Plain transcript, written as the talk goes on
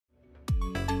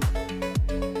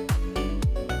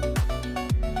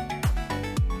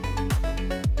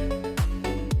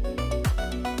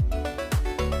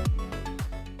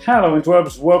Hello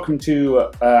interwebs, welcome to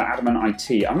Adamant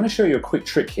IT. I'm going to show you a quick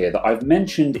trick here that I've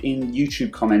mentioned in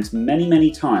YouTube comments many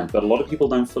times, but a lot of people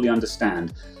don't fully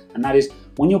understand. And that is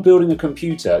when you're building a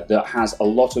computer that has a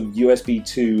lot of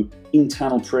USB2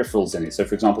 internal peripherals in it. So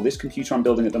for example, this computer I'm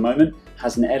building at the moment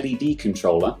has an LED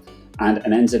controller and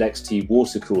an NZXT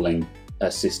water cooling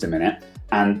system in it.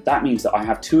 And that means that I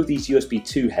have two of these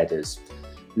USB2 headers.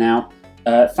 Now,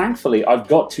 thankfully, I've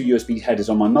got two USB headers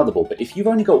on my motherboard, but if you've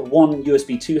only got one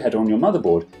USB 2 header on your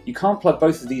motherboard, you can't plug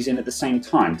both of these in at the same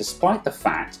time, despite the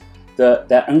fact that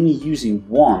they're only using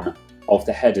one of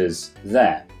the headers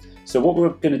there. So what we're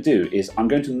going to do is I'm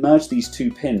going to merge these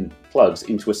two pin plugs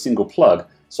into a single plug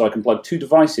so I can plug two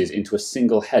devices into a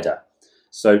single header.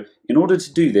 So in order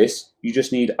to do this, you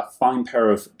just need a fine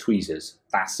pair of tweezers.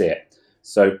 That's it.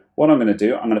 So what I'm going to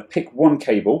do, I'm going to pick one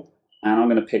cable and I'm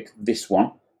going to pick this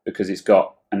one, because it's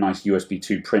got a nice USB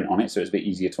 2 print on it, so it's a bit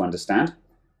easier to understand.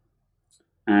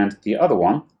 And the other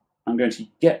one, I'm going to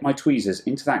get my tweezers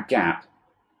into that gap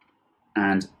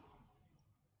and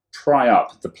pry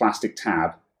up the plastic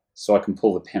tab so I can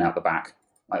pull the pin out the back,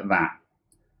 like that.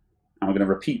 And we're going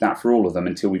to repeat that for all of them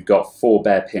until we've got 4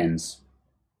 bare pins.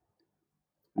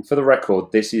 And for the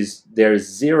record, there is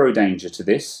zero danger to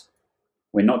this.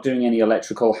 We're not doing any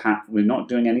electrical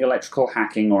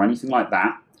hacking or anything like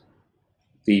that.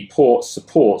 The port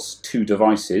supports two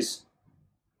devices.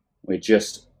 We're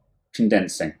just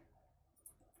condensing.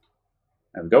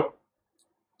 There we go.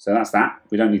 So that's that.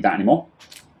 We don't need that anymore.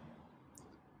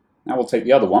 Now we'll take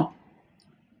the other one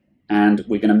and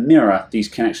we're going to mirror these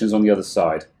connections on the other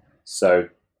side. So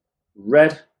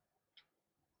red,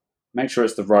 make sure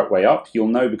it's the right way up. You'll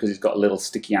know because it's got a little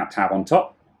sticky out tab on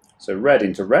top. So red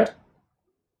into red.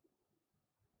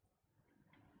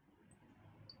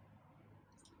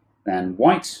 Then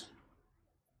white.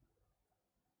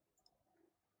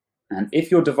 And if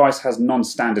your device has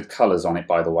non-standard colors on it,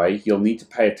 by the way, you'll need to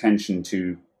pay attention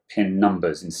to pin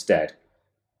numbers instead.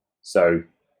 So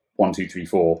 1, 2, 3,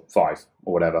 4, 5,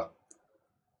 or whatever.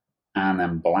 And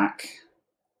then black.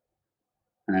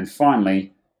 And then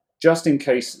finally, just in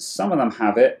case some of them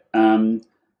have it,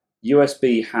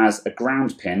 USB has a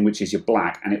ground pin, which is your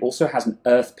black, and it also has an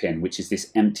earth pin, which is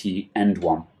this empty end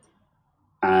one.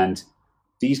 And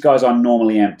these guys are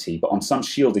normally empty, but on some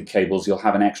shielded cables, you'll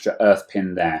have an extra earth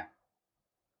pin there,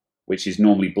 which is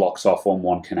normally blocks off on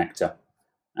one connector.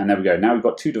 And there we go. Now we've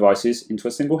got two devices into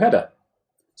a single header.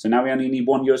 So now we only need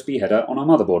one USB header on our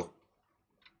motherboard.